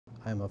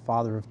I'm a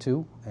father of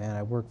two, and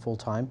I work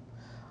full-time.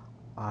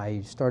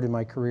 I started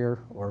my career,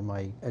 or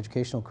my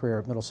educational career,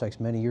 at Middlesex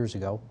many years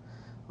ago,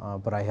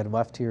 but I had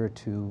left here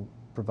to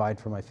provide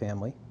for my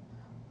family.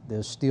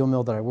 The steel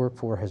mill that I work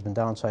for has been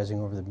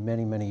downsizing over the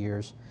many, many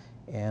years,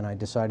 and I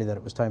decided that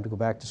it was time to go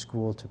back to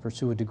school to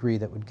pursue a degree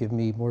that would give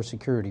me more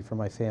security for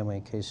my family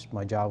in case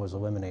my job was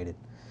eliminated.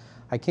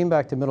 I came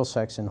back to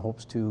Middlesex in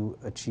hopes to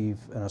achieve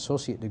an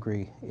associate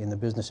degree in the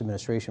business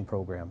administration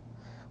program.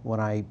 When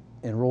I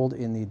enrolled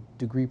in the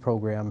degree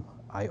program,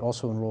 I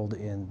also enrolled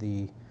in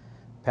the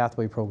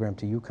pathway program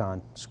to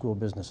UConn School of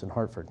Business in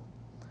Hartford.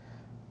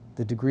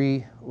 The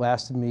degree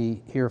lasted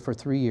me here for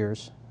 3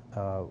 years,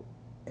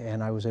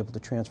 and I was able to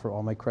transfer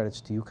all my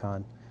credits to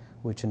UConn,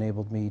 which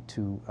enabled me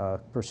to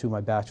pursue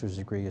my bachelor's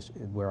degree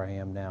where I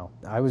am now.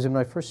 I was in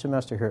my first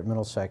semester here at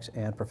Middlesex,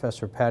 and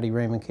Professor Patty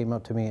Raymond came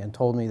up to me and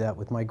told me that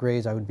with my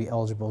grades I would be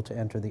eligible to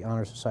enter the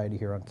Honor Society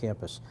here on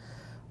campus.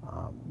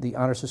 The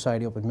Honor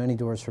Society opened many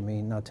doors for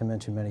me, not to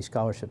mention many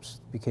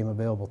scholarships became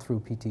available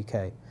through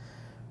PTK.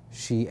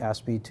 She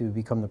asked me to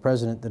become the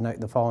president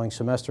the following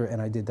semester,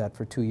 and I did that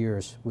for 2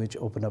 years, which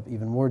opened up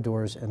even more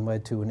doors and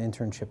led to an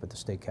internship at the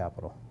state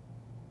capitol.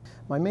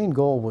 My main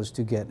goal was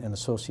to get an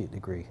associate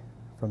degree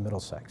from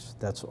Middlesex.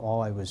 That's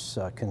all I was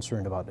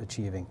concerned about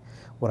achieving.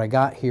 What I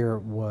got here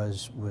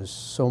was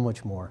so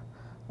much more.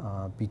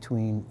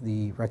 Between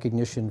the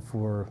recognition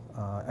for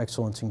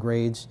excellence in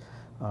grades,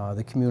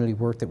 the community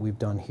work that we've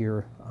done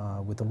here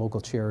with the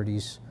local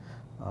charities,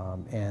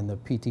 and the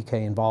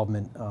PTK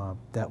involvement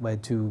that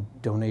led to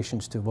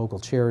donations to local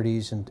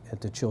charities and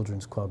to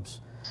children's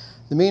clubs.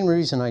 The main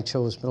reason I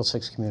chose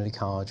Middlesex Community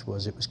College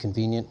was it was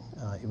convenient,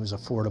 it was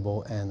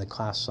affordable, and the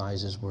class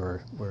sizes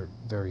were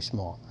very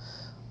small.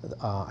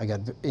 I got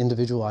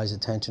individualized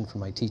attention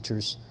from my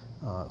teachers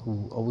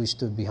who always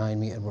stood behind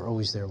me and were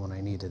always there when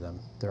I needed them.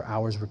 Their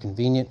hours were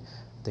convenient.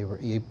 They were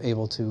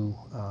able to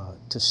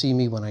see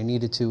me when I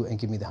needed to and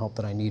give me the help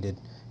that I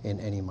needed in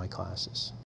any of my classes.